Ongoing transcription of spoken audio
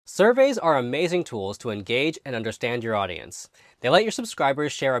Surveys are amazing tools to engage and understand your audience. They let your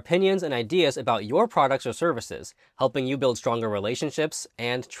subscribers share opinions and ideas about your products or services, helping you build stronger relationships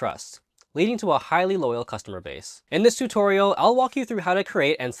and trust, leading to a highly loyal customer base. In this tutorial, I'll walk you through how to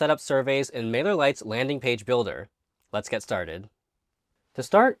create and set up surveys in MailerLite's landing page builder. Let's get started. To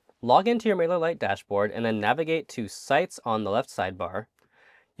start, log into your MailerLite dashboard and then navigate to Sites on the left sidebar.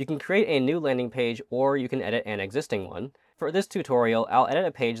 You can create a new landing page or you can edit an existing one. For this tutorial, I'll edit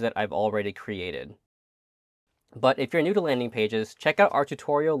a page that I've already created. But if you're new to landing pages, check out our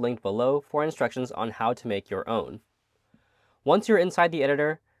tutorial linked below for instructions on how to make your own. Once you're inside the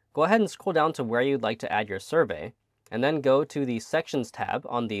editor, go ahead and scroll down to where you'd like to add your survey, and then go to the Sections tab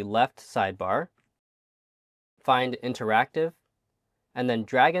on the left sidebar, find Interactive, and then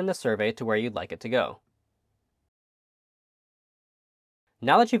drag in the survey to where you'd like it to go.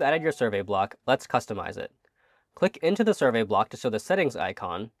 Now that you've added your survey block, let's customize it. Click into the survey block to show the settings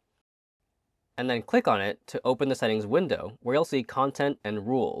icon, and then click on it to open the settings window, where you'll see Content and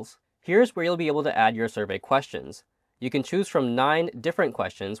Rules. Here's where you'll be able to add your survey questions. You can choose from 9 different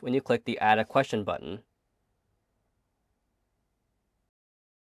questions when you click the Add a Question button.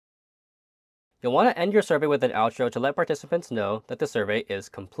 You'll want to end your survey with an outro to let participants know that the survey is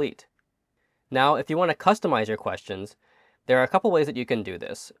complete. Now, if you want to customize your questions, there are a couple ways that you can do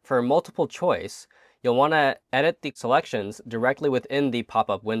this. For multiple choice, you'll want to edit the selections directly within the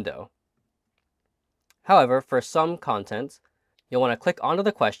pop-up window. However, for some content, you'll want to click onto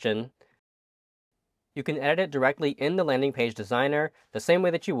the question. You can edit it directly in the landing page designer, the same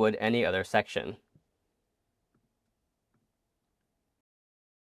way that you would any other section.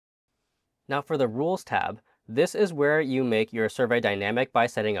 Now for the Rules tab, this is where you make your survey dynamic by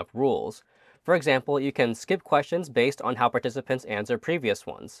setting up rules. For example, you can skip questions based on how participants answer previous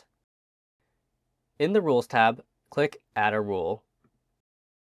ones. In the Rules tab, click Add a Rule.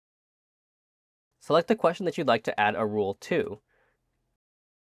 Select the question that you'd like to add a rule to.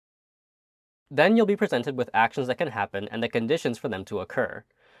 Then you'll be presented with actions that can happen and the conditions for them to occur.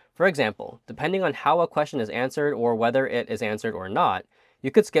 For example, depending on how a question is answered or whether it is answered or not, you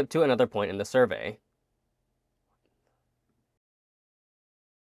could skip to another point in the survey.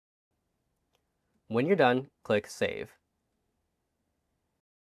 When you're done, click Save.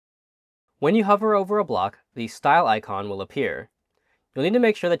 When you hover over a block, the Style icon will appear. You'll need to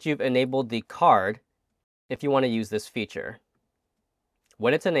make sure that you've enabled the card if you want to use this feature.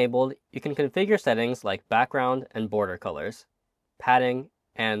 When it's enabled, you can configure settings like background and border colors, padding,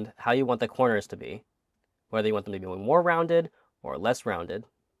 and how you want the corners to be, whether you want them to be more rounded or less rounded.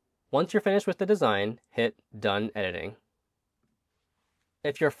 Once you're finished with the design, hit Done Editing.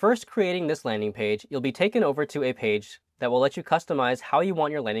 If you're first creating this landing page, you'll be taken over to a page that will let you customize how you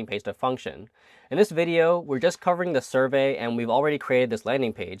want your landing page to function. In this video, we're just covering the survey and we've already created this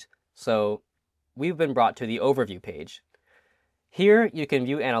landing page, so we've been brought to the overview page. Here, you can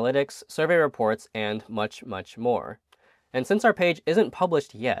view analytics, survey reports, and much, much more. And since our page isn't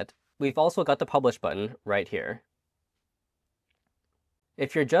published yet, we've also got the Publish button right here.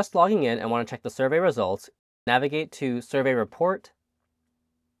 If you're just logging in and want to check the survey results, navigate to Survey Report,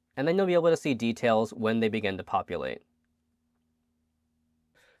 and then you'll be able to see details when they begin to populate.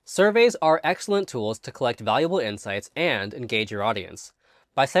 Surveys are excellent tools to collect valuable insights and engage your audience.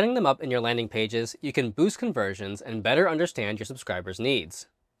 By setting them up in your landing pages, you can boost conversions and better understand your subscribers' needs.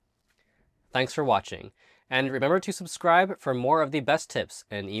 Thanks for watching, and remember to subscribe for more of the best tips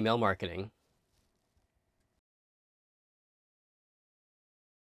in email marketing.